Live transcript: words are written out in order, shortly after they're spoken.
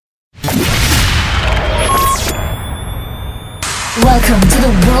Welcome to the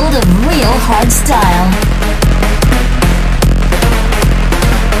world of real hardstyle.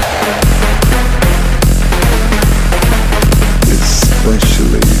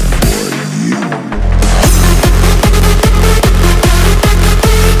 Especially for you.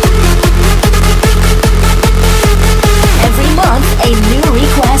 Every month, a new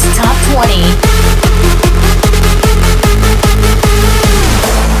request top 20.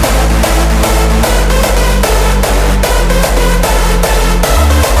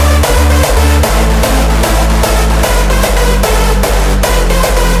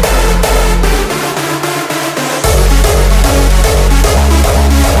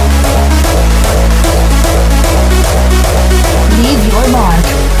 Leave your mark.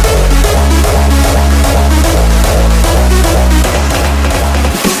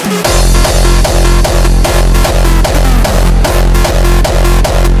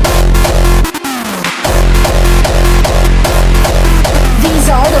 These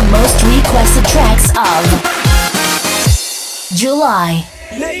are the most requested tracks of July.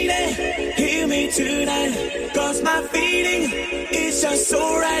 Lady, hear me tonight, cause my feeling is just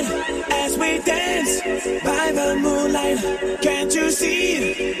so right. As we dance by the moonlight, can't you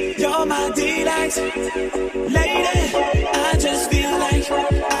see, you're my delight. Lady, I just feel like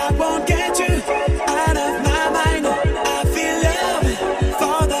I won't get you out of my mind. I feel love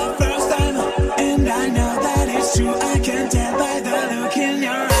for the first time, and I know that it's true. I can tell by the look in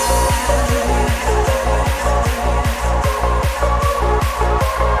your eyes.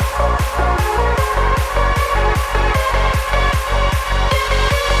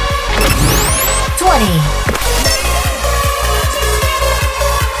 20.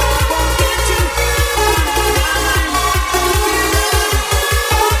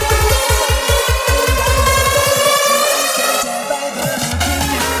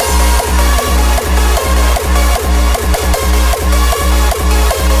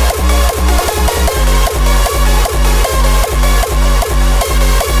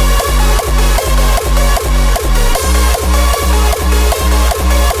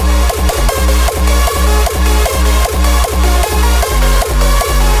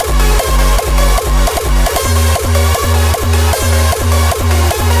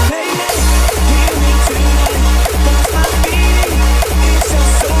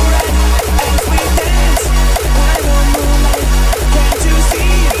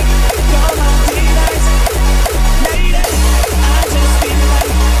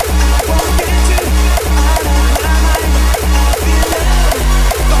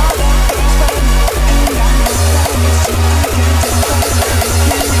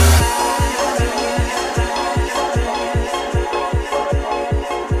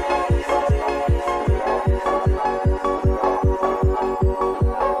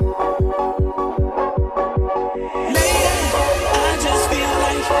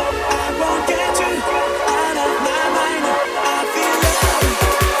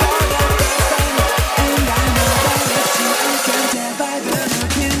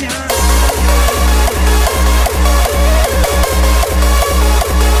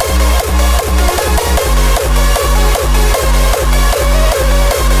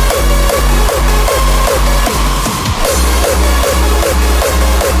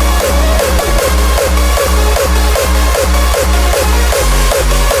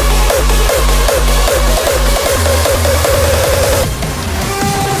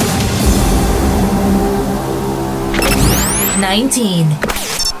 Nineteen.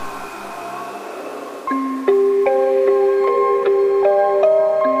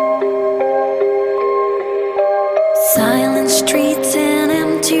 Silent streets and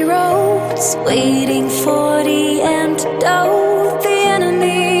empty roads, waiting for the antidote. The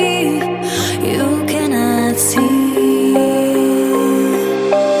enemy you cannot see.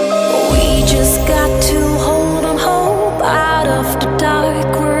 We just got to hold on hope. Out of the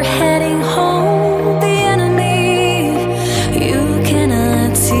dark, we're heading home. The enemy you cannot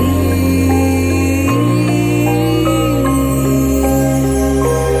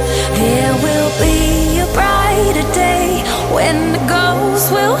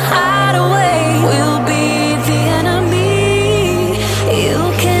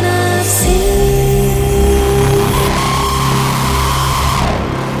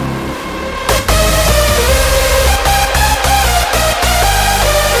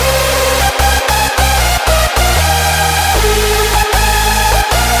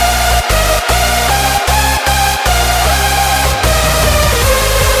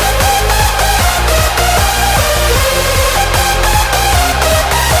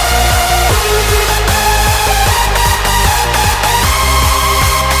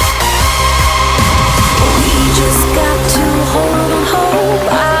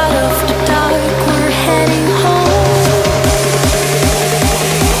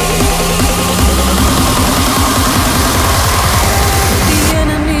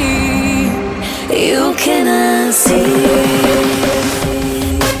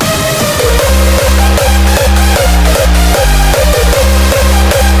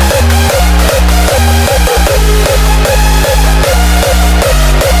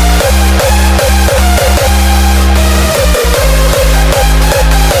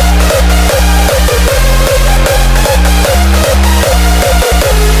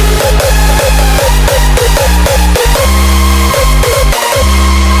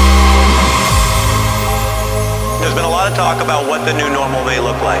talk about what the new normal may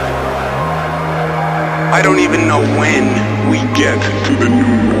look like. I don't even know when we get to the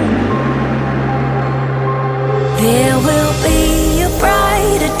new normal. There will be a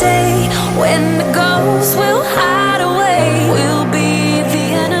brighter day when the ghosts will hide away. We'll be the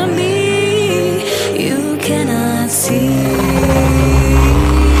enemy you cannot see.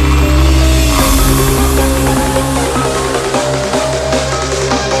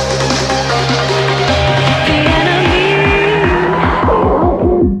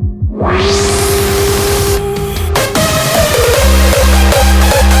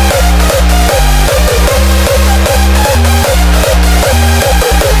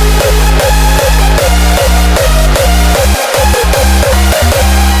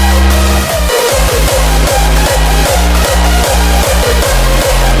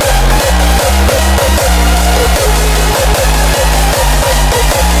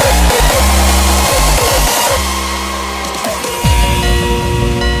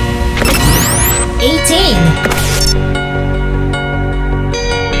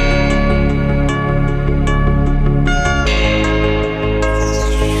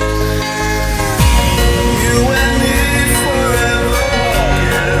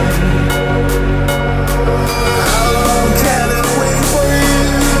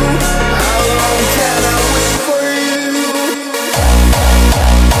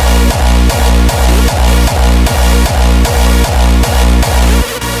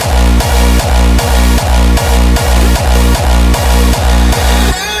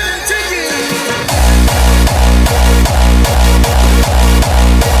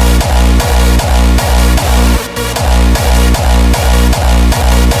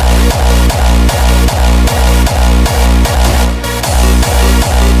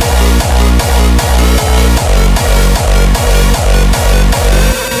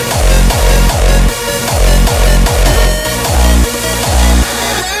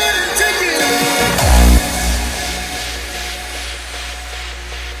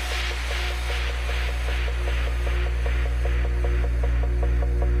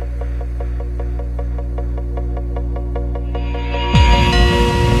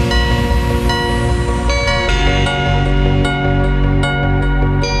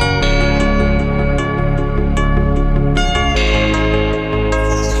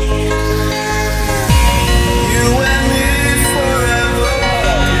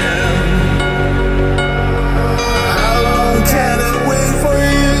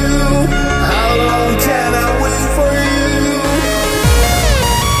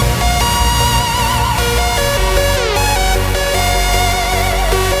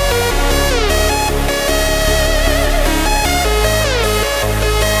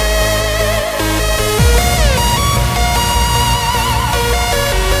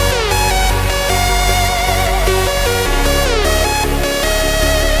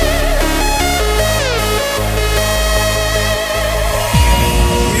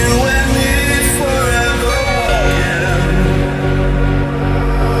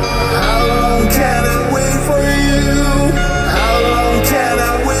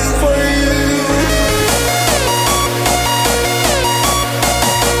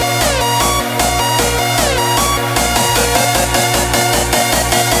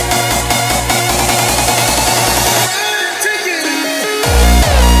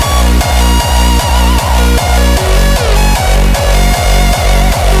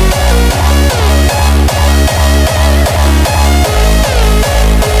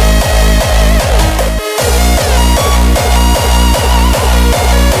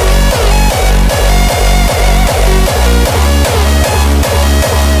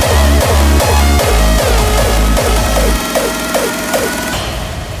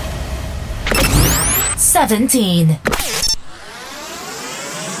 Seventeen.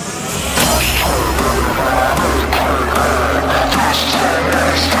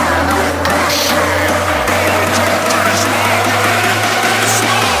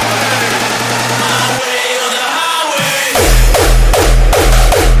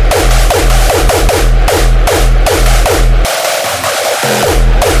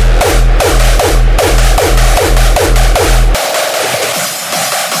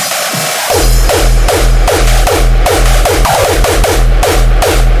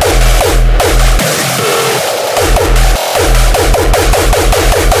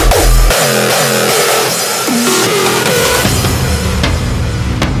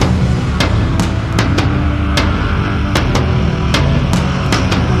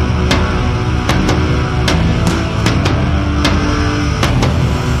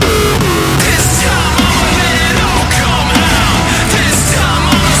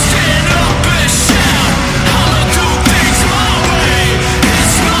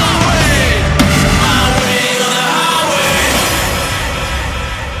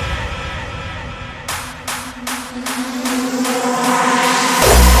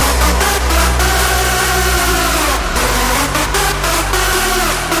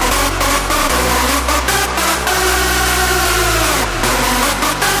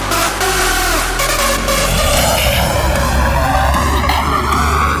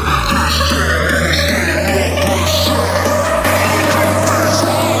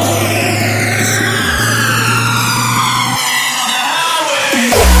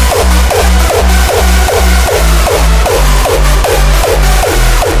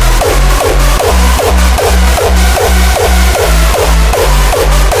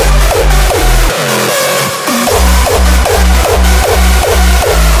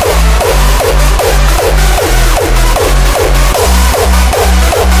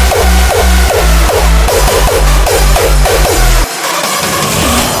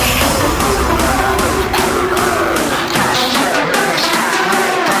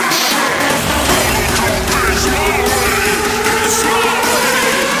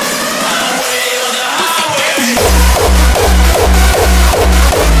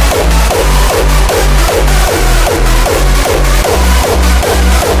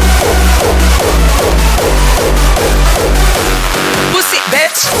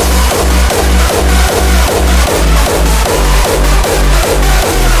 bitch.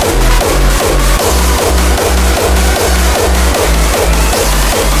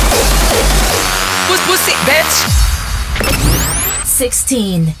 Pussy, bitch.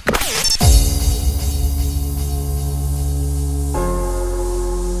 16.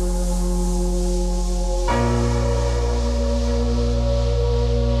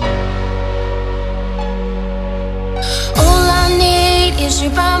 You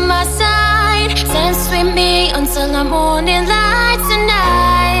by my side, dance with me until the morning light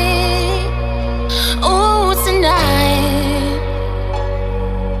tonight. Oh, tonight.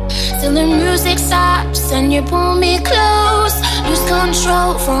 Till the music stops and you pull me close. Lose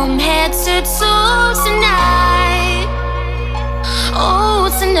control from head to toe tonight. Oh,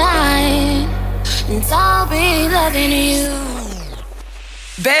 tonight. And I'll be loving you.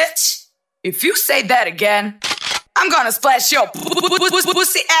 Bitch, if you say that again, I'm gonna splash your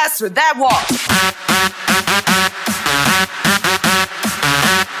pussy ass with that wall.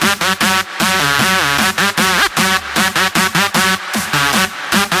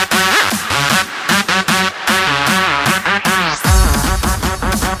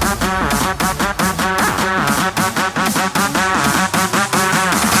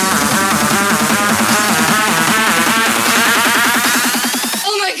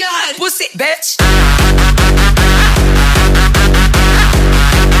 Oh my God! Pussy, bitch.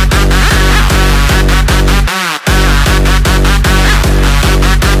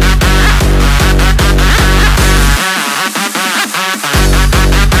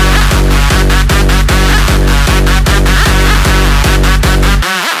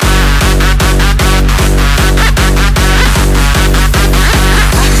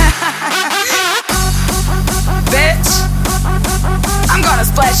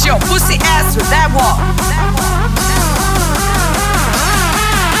 Splash your pussy ass with that wall.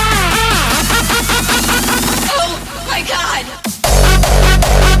 Oh my God!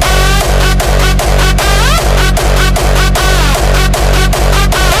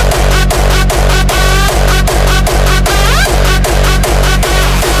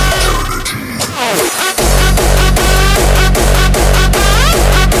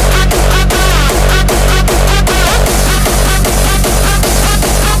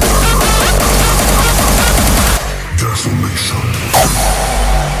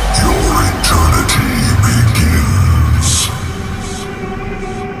 Your eternity begins.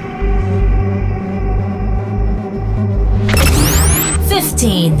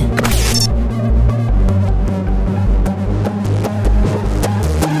 15.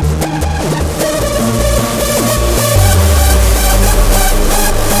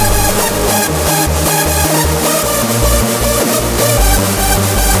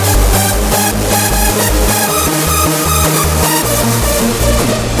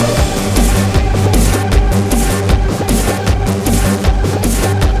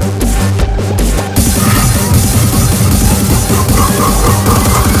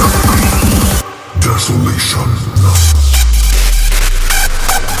 Desolation.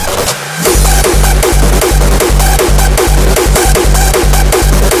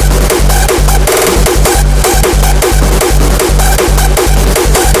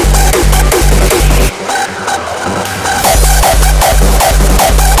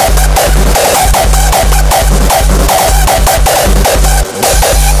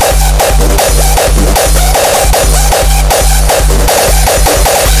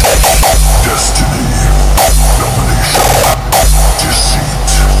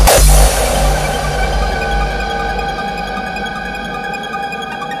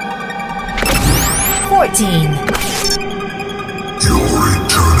 14. Your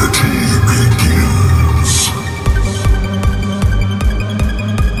eternity begins.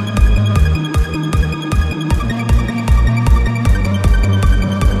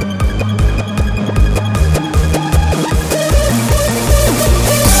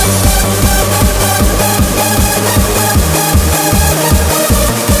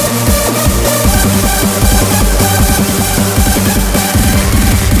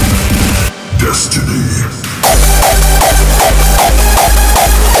 'Destiny.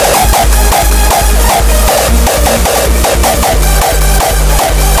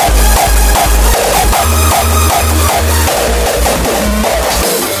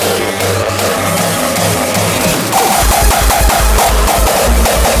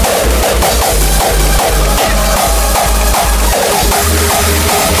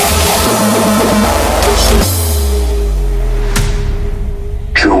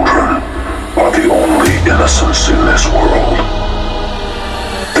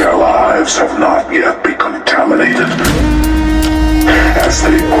 As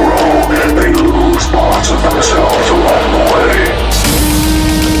they grow, they lose parts of themselves along the way.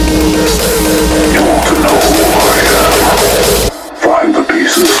 You want to know who I am? Find the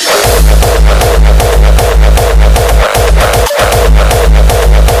pieces.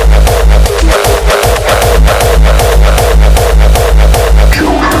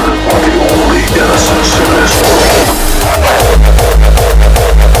 Children are the only innocents in this world.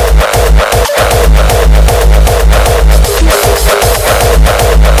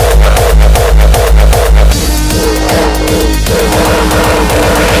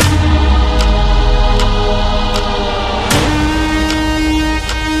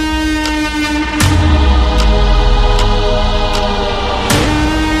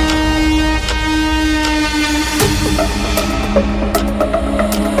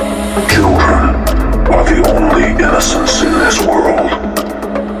 Innocence in this world.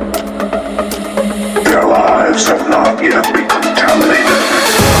 Their lives have not yet been contaminated.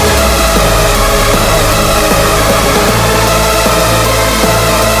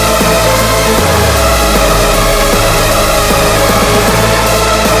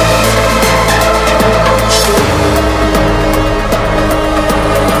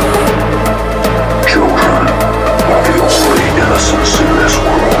 Children are the only innocence in this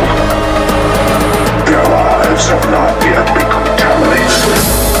world. Their lives have not yet been contaminated.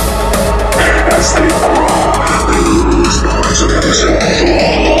 As they grow, they lose parts of themselves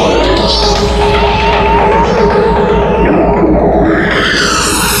along the way. You want to know where it is?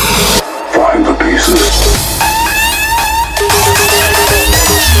 Find the pieces.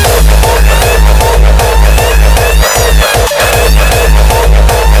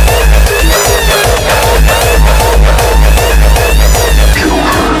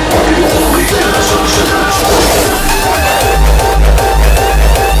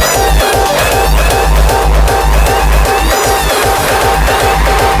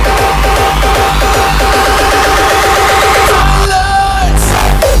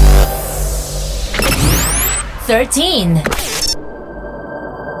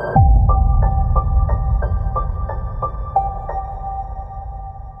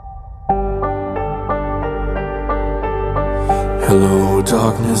 Hello,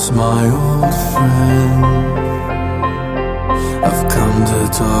 darkness, my old friend. I've come to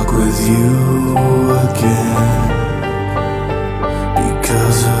talk with you again,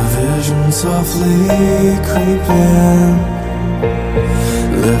 because a vision softly creeping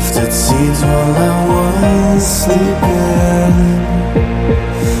left its seeds while I was sleeping.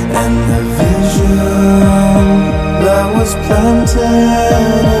 And the vision that was planted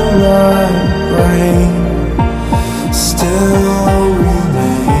in my brain still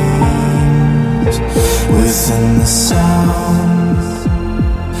remains within the sound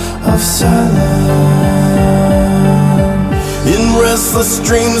of silence. In restless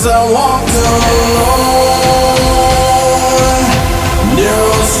dreams I walked alone,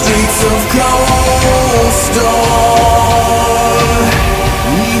 narrow streets of cobblestone,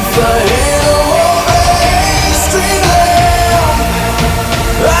 neath the halo of a street lamp.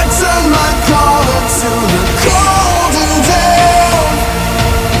 I turned my collar to the cold and damp.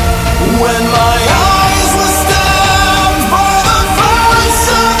 When my eyes were stabbed by the flash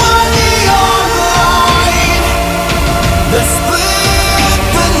of a neon light that split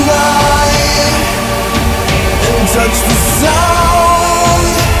the night and touched the sound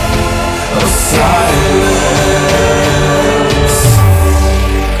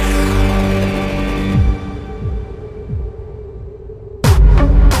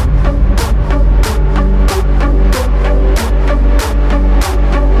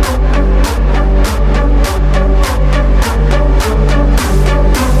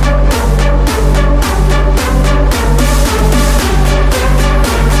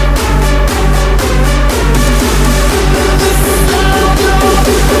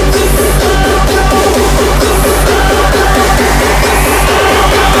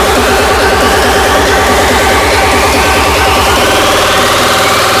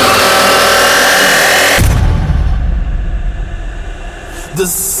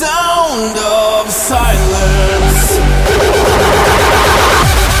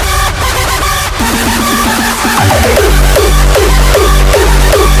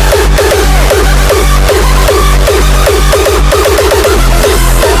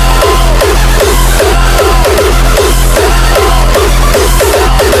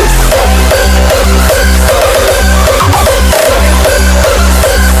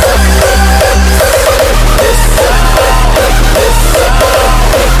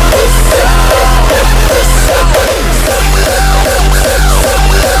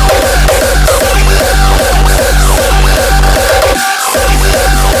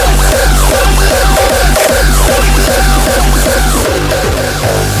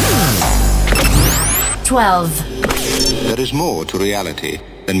 12. There is more to reality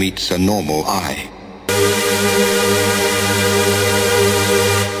than meets a normal eye.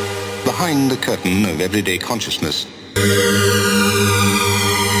 Behind the curtain of everyday consciousness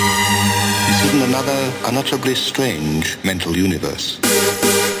is hidden another unutterably strange mental universe.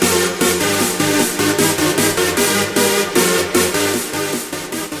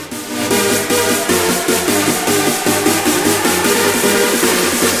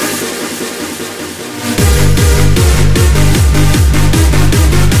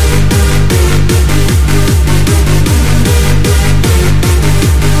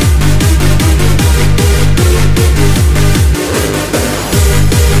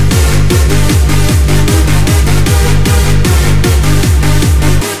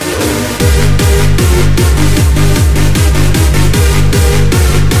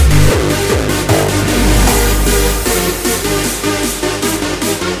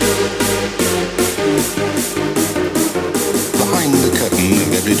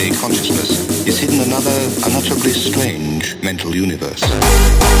 Strange mental universe.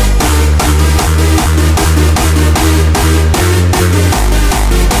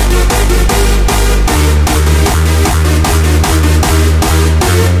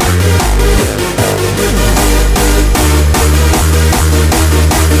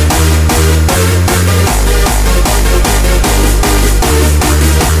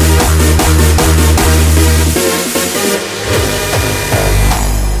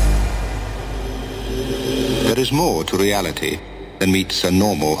 There is more to reality than meets a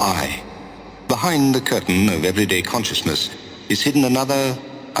normal eye. Behind the curtain of everyday consciousness is hidden another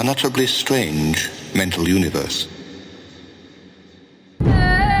unutterably strange mental universe.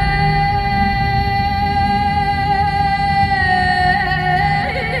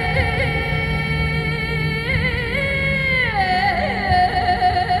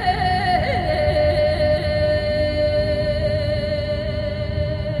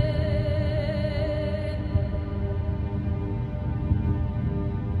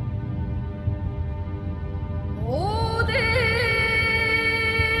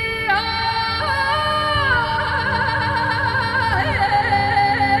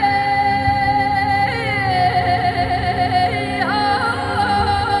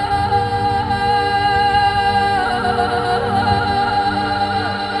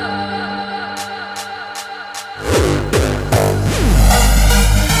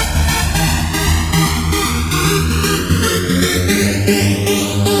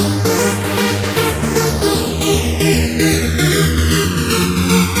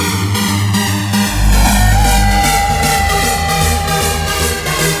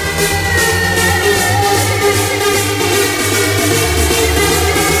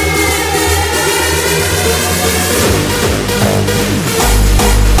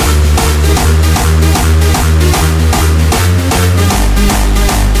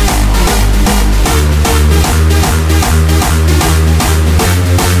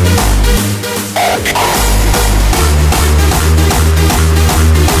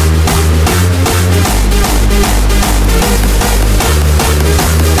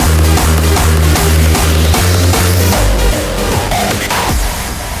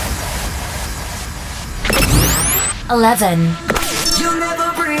 You'll never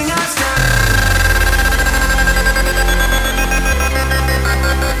bring us down.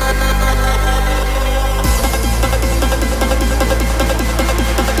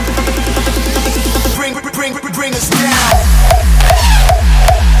 Bring us down.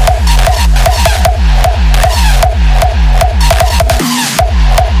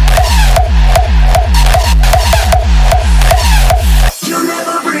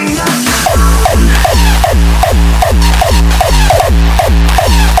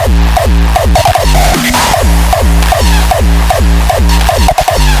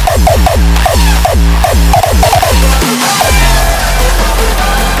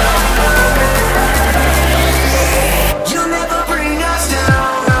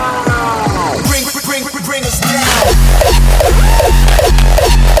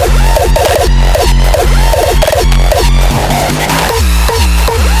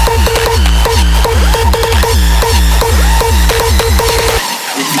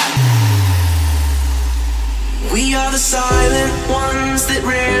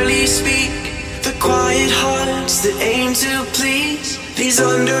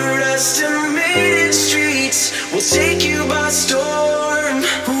 Underestimated streets will take you by storm.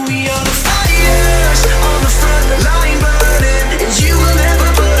 We are the fires on the front line burning, and you will never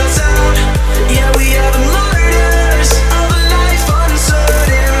put us out. Yeah, we are the martyrs of a life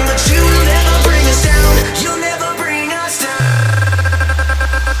uncertain, but you will never bring us down. You'll never bring us down.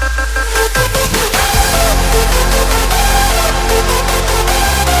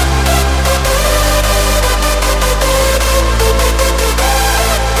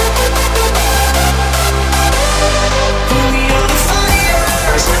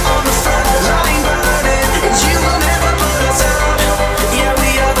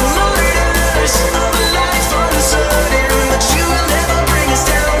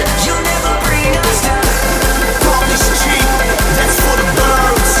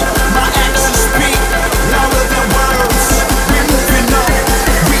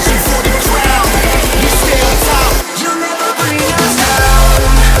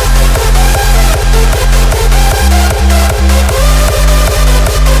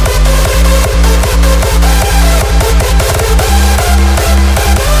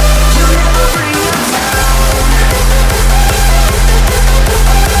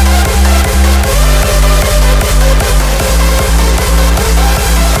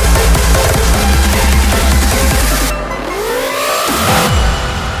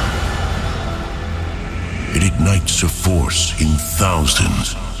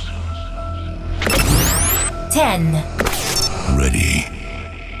 thousands. 10. Ready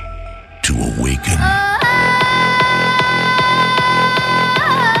to awaken.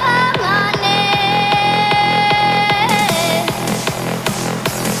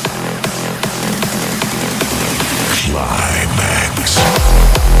 Climax.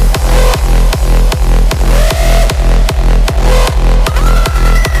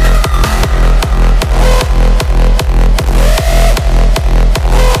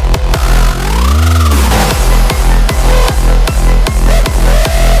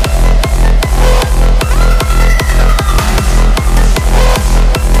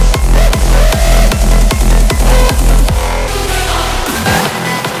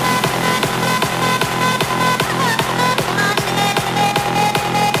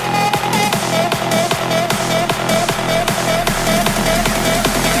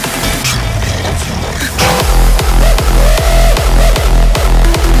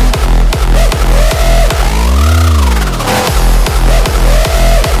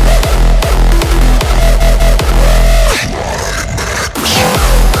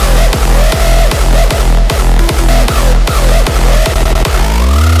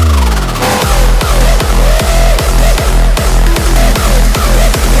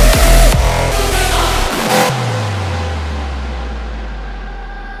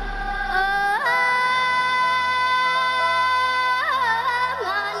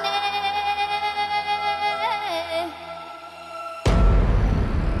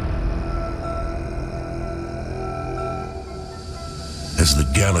 As the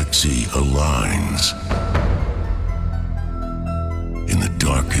galaxy aligns in the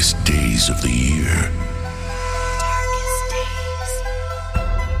darkest days of the year,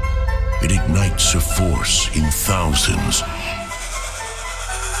 it ignites a force in thousands.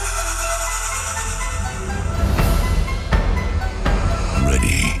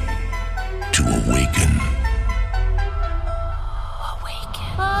 Ready to awaken.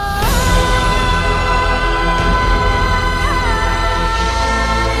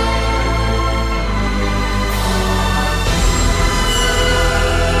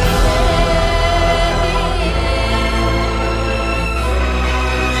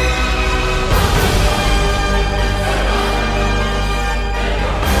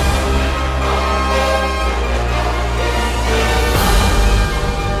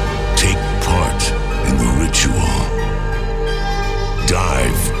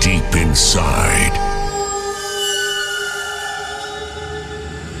 Inside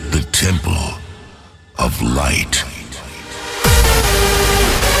the Temple of Light.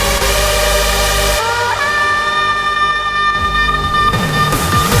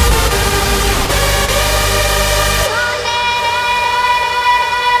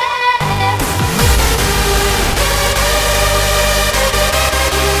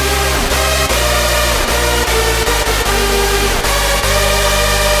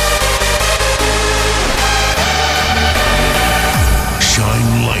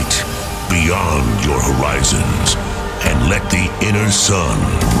 Beyond your horizons, and let the inner sun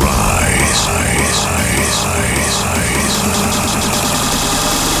rise.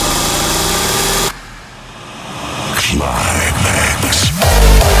 Climax.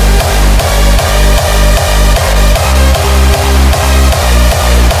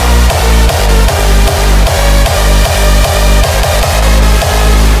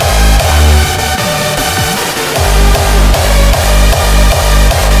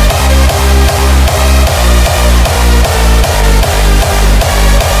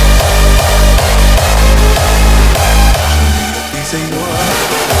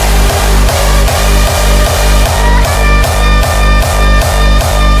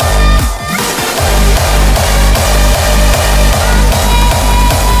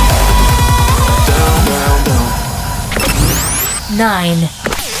 Nine.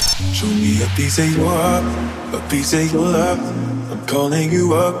 Show me a piece of your heart, a piece of your love. I'm calling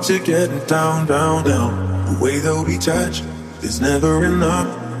you up to get down, down, down. The way that we touch is never enough.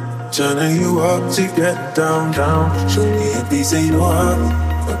 Turning you up to get down, down. Show me a piece of your heart,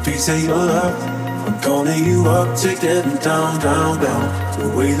 a piece of your love. I'm calling you up to get down, down, down.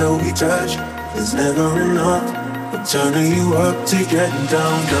 The way that we touch is never enough. I'm turning you up to get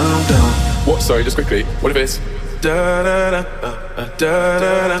down, down, down. What? Sorry, just quickly. What if it's da da da da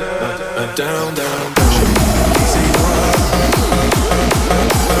da da down, down, down.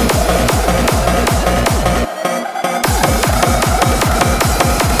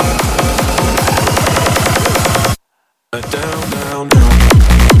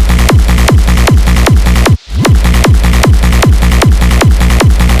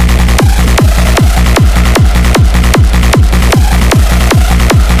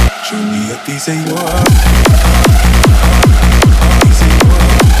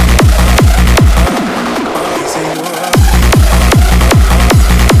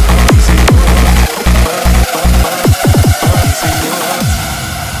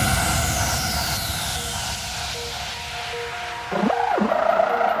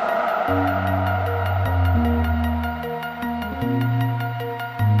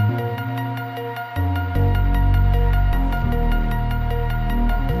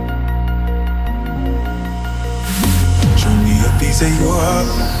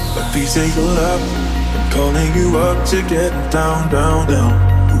 To get down, down, down.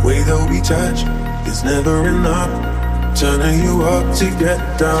 The way that we touch is never enough. Turning you up to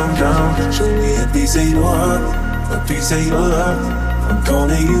get down, down. Show me a piece of your heart, a piece of your love. I'm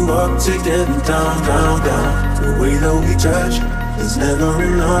calling you up to get down, down, down. The way that we touch is never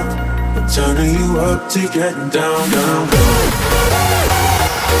enough. I'm turning you up to get down, down, down.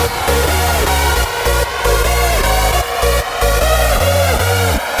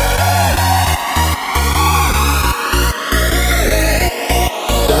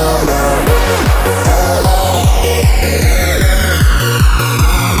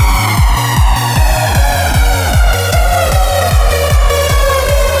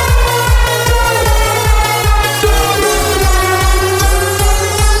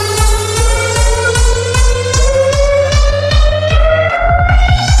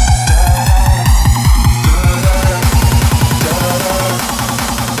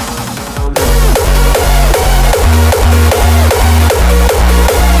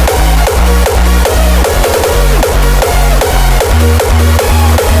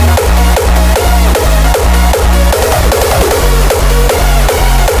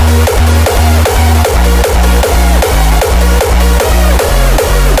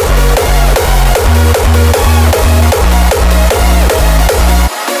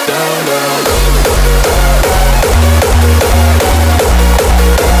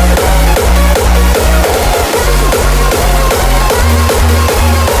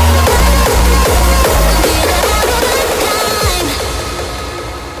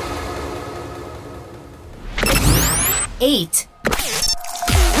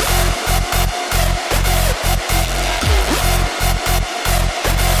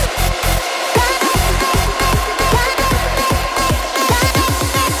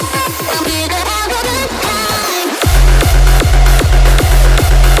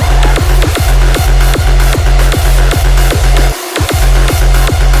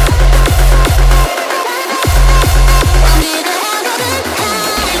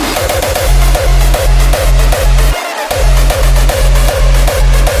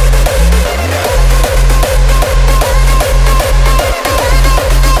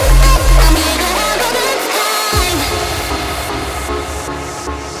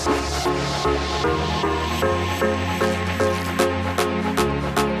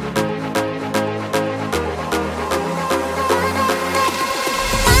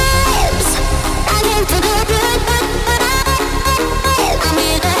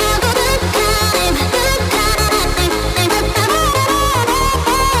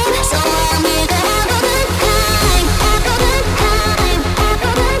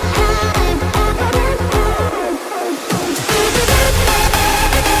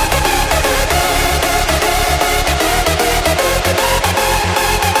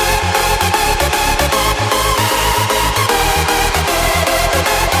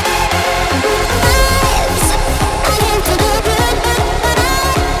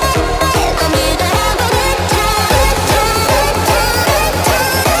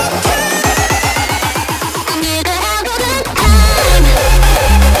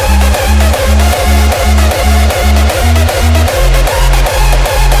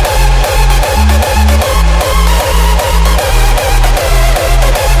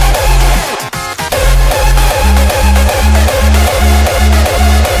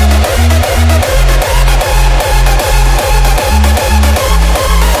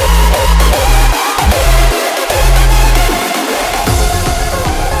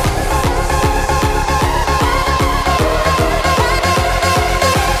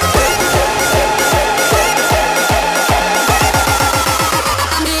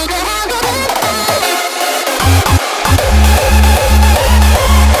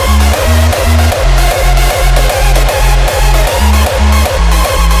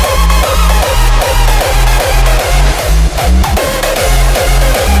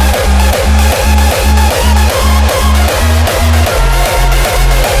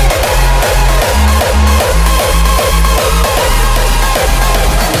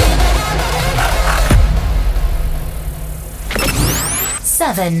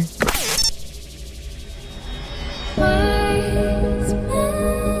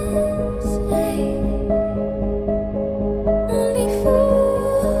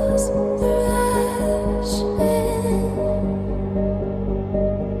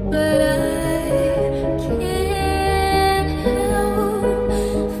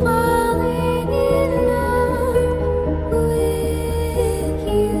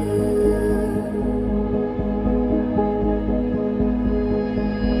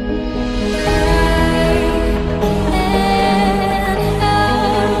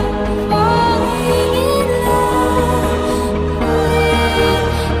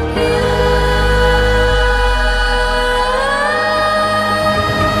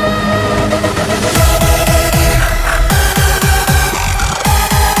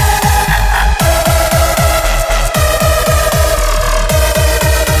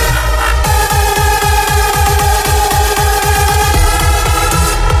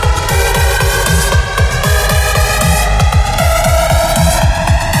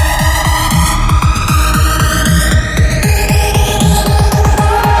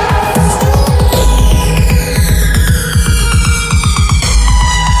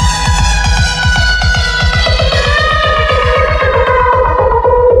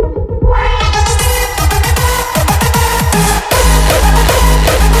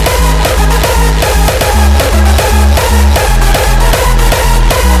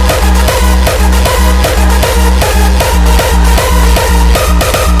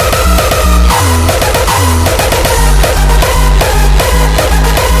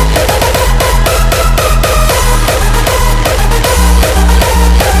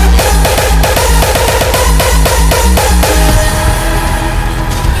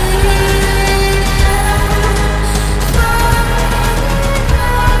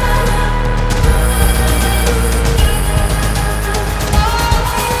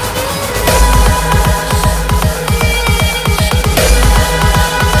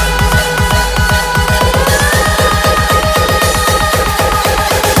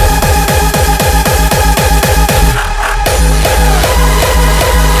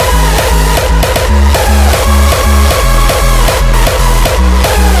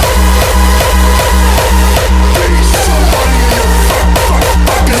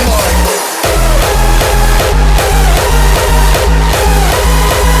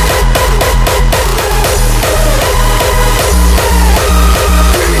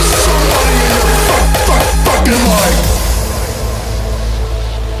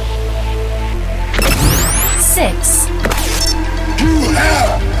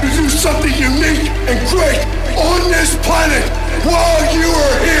 and great on this planet while you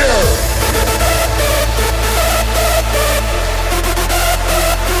are here.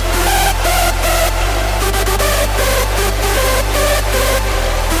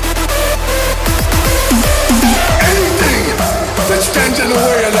 Anything that stands in the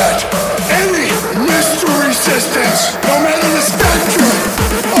way of that, any Mr. Resistance, no matter the stature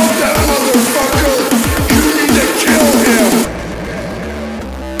of that motherfucker, you need to kill him.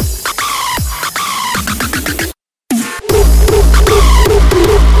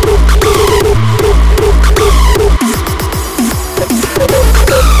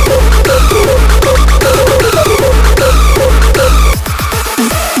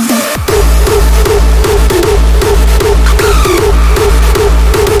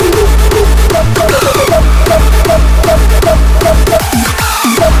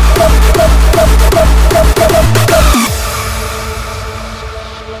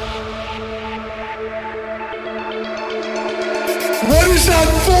 What is not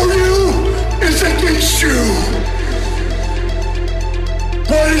for you is against you.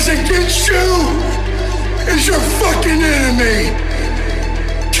 What is against you is your fucking enemy.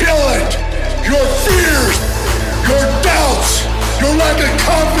 Kill it. Your fears, your doubts, your lack of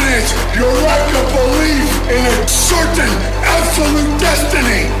confidence, your lack of belief in a certain absolute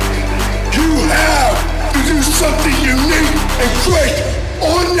destiny. You have to do something unique and great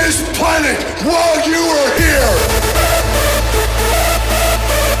on this planet while you are here.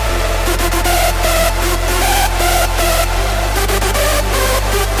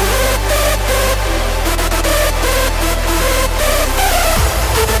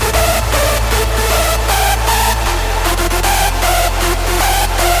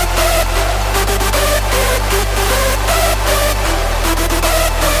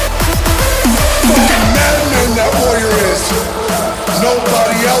 That warrior is.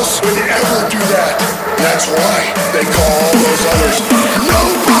 Nobody else would ever do that. That's why they call all those others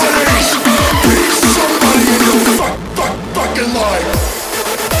nobodies. Be somebody in your fucking life.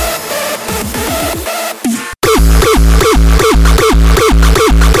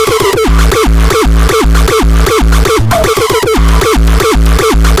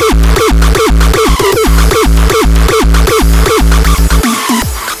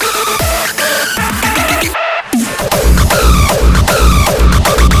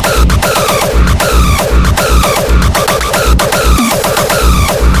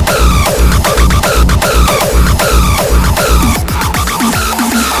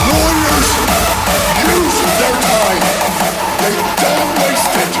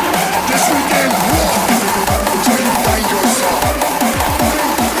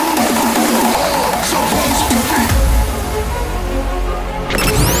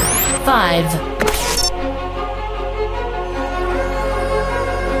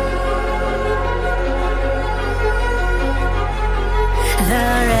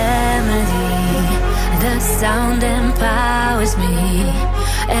 Sound empowers me,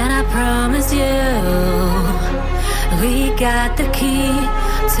 and I promise you, we got the key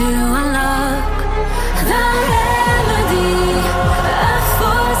to unlock the remedy. A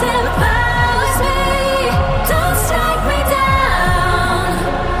force empowers me. Don't strike me down,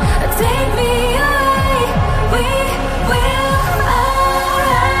 take me away. We will arise.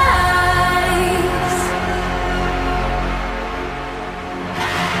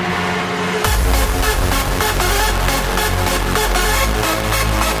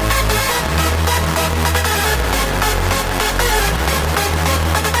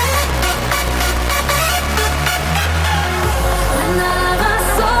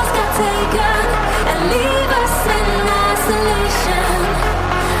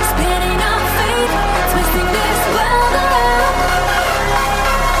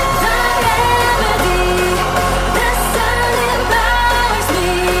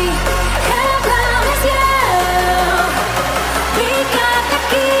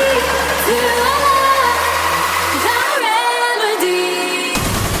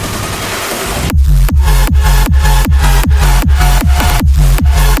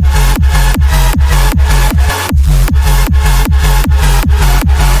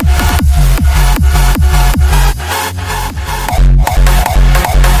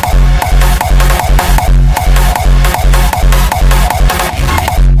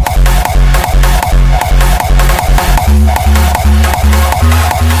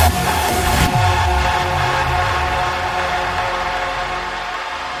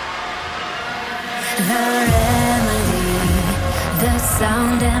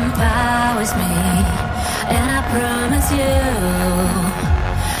 sound empowers me, and I promise you,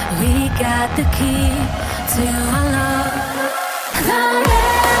 we got the key to unlock the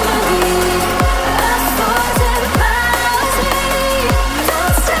remedy.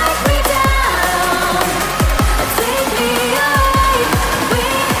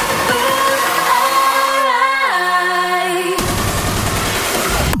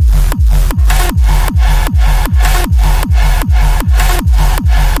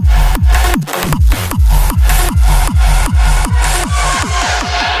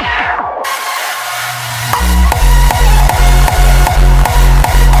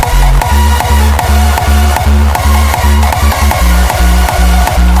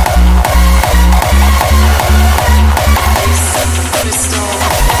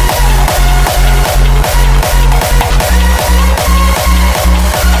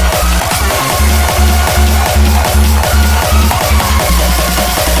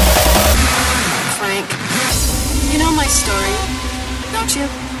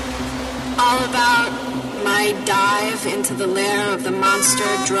 monster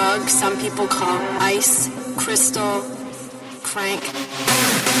drug some people call ice, crystal, crank.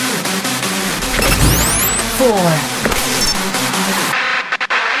 4.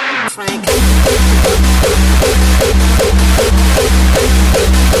 Crank.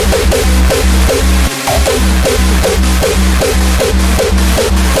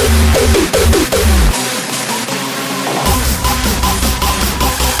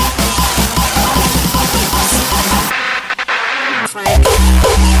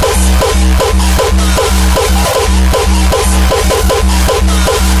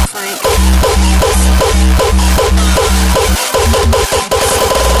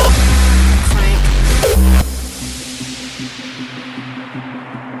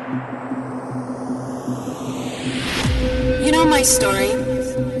 'Know my story,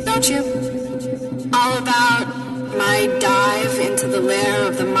 don't you? All about my dive into the lair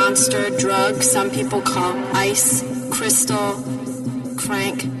of the monster drug some people call ice, crystal,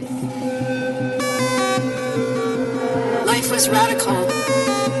 crank. Life was radical,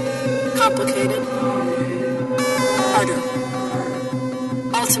 complicated, harder.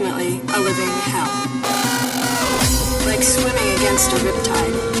 Ultimately, a living hell. Like swimming against a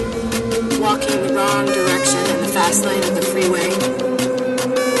riptide, walking the wrong direction in the fast lane of the freeway,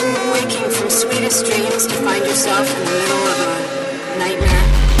 waking from sweetest dreams to find yourself in the middle of a nightmare.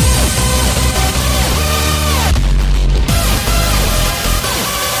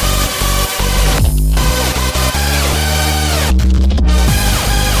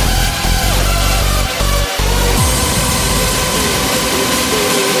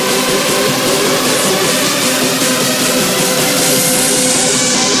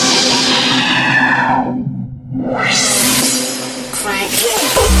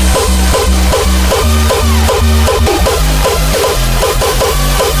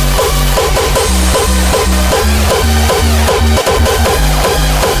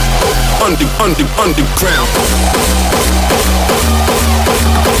 Underground.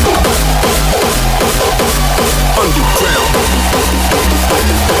 Underground.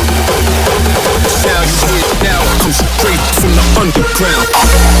 The sound you hear now comes straight from the underground.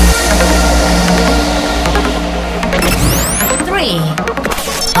 3.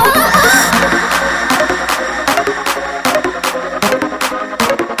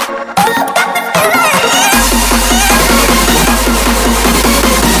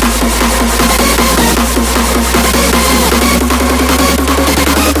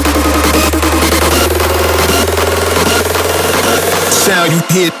 Sound you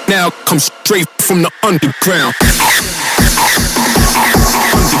hear now comes straight from the underground.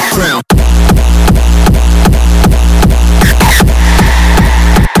 Underground.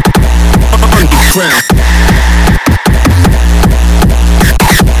 Underground.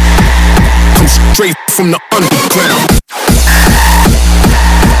 Comes straight from the underground.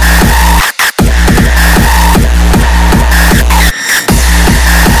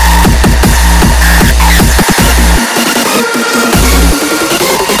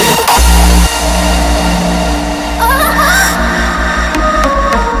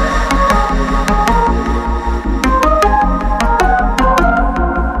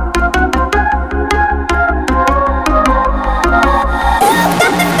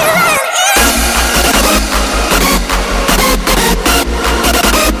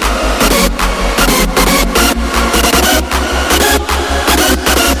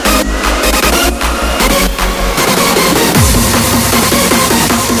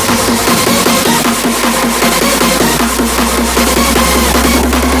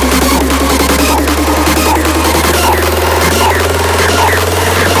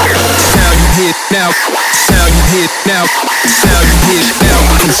 Now, sound you hear now, sound you hear now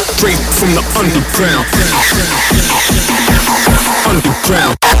comes straight from the underground.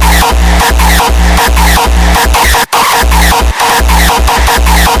 Underground.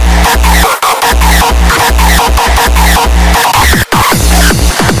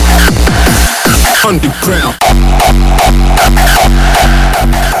 Underground.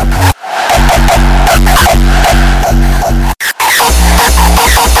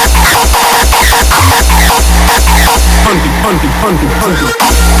 Under.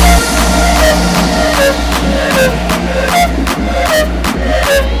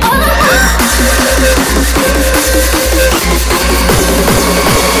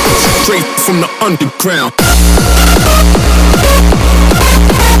 Straight from the underground.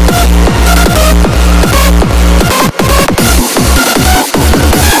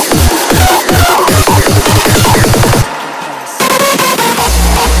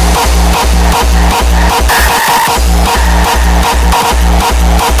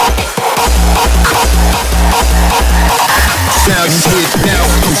 Sound you hear hear now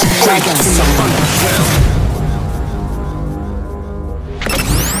comes straight from the underground.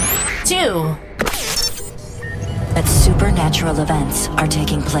 2. That supernatural events are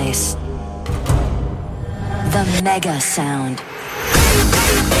taking place. The Mega Sound.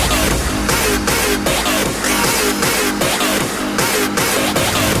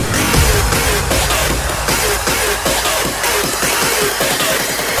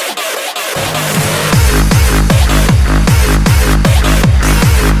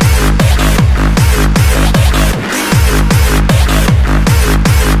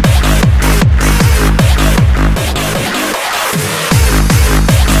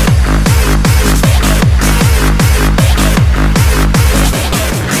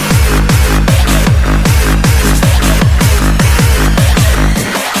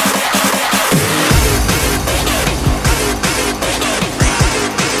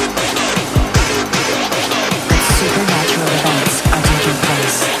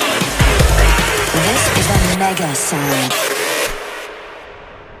 Mega Sound.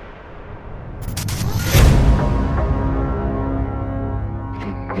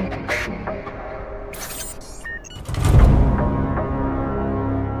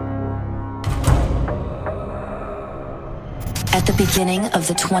 At the beginning of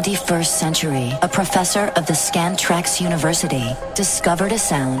the 21st century, a professor of the Scantrax University discovered a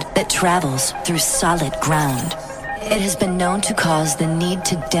sound that travels through solid ground. It has been known to cause the need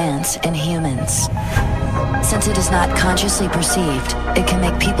to dance in humans. Since it is not consciously perceived, it can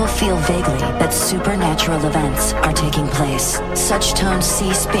make people feel vaguely that supernatural events are taking place. Such tones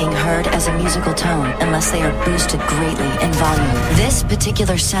cease being heard as a musical tone unless they are boosted greatly in volume. This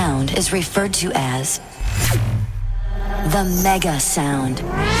particular sound is referred to as the Mega Sound.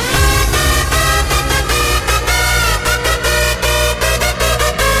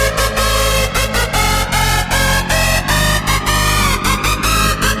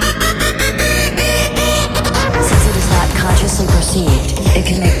 Consciously perceived, it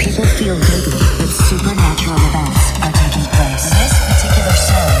can make people feel vaguely that supernatural events are taking place. This particular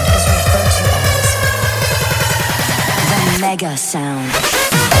sound is referred to as the Mega Sound.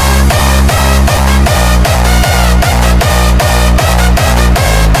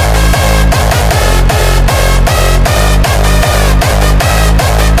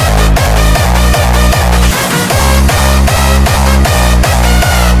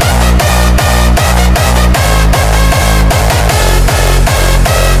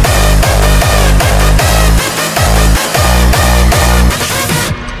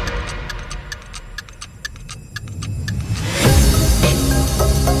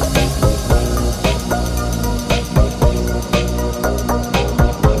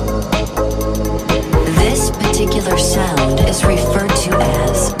 Particular sound is referred to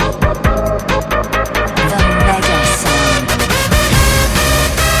as the Mega Sound.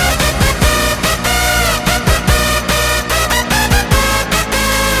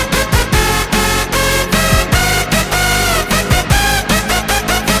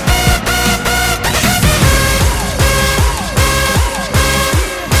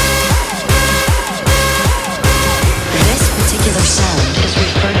 This particular sound is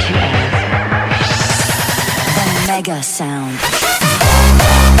referred to as Mega Sound.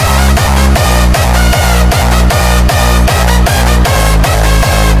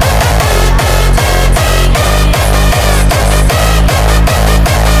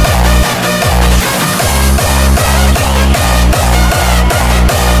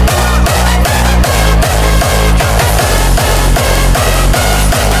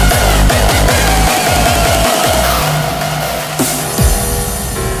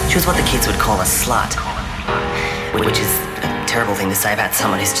 She was what the kids would call a slut, which is a terrible thing to say about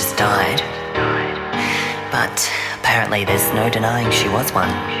someone who's just died. But apparently there's no denying she was one.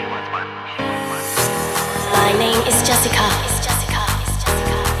 My name is Jessica.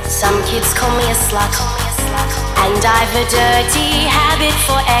 Some kids call me a slut, and I've a dirty habit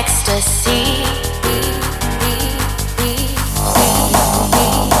for ecstasy.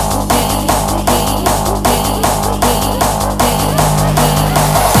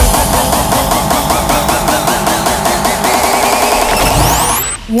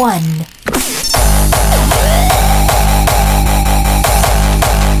 One.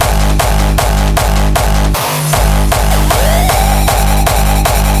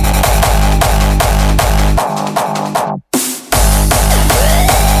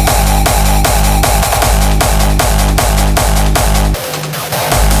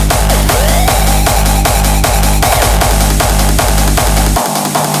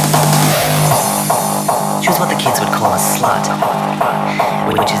 She was what the kids would call a slut,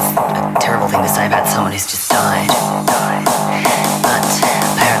 which is a terrible thing to say about someone who's just died. But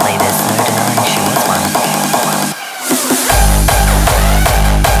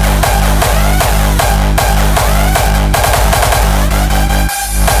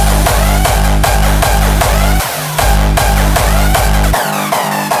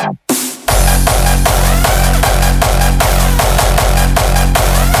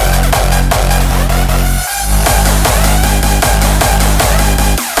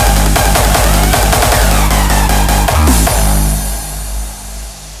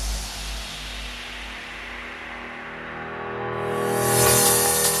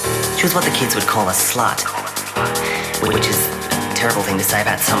She was what the kids would call a slut, which is a terrible thing to say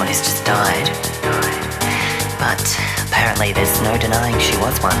about someone who's just died. But apparently there's no denying she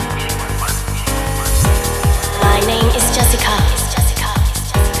was one. My name is Jessica.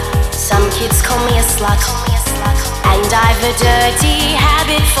 Some kids call me a slut, and I've a dirty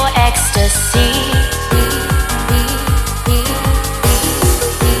habit for ecstasy.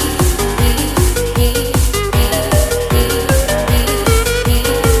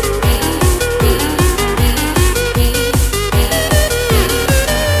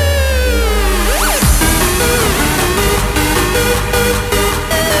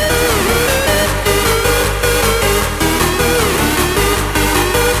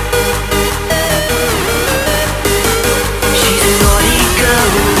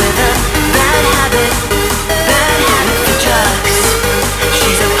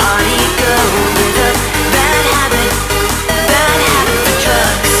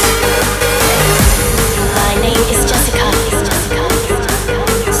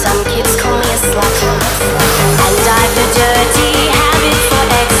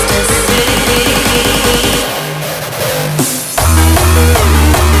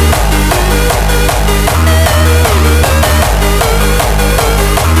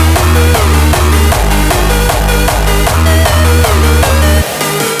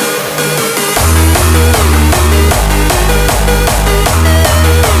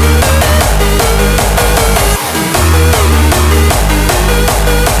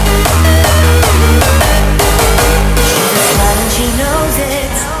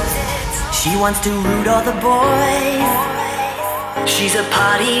 Wants to root all the boys. She's a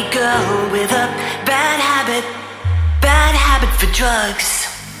party girl with a bad habit for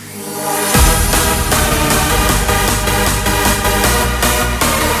drugs.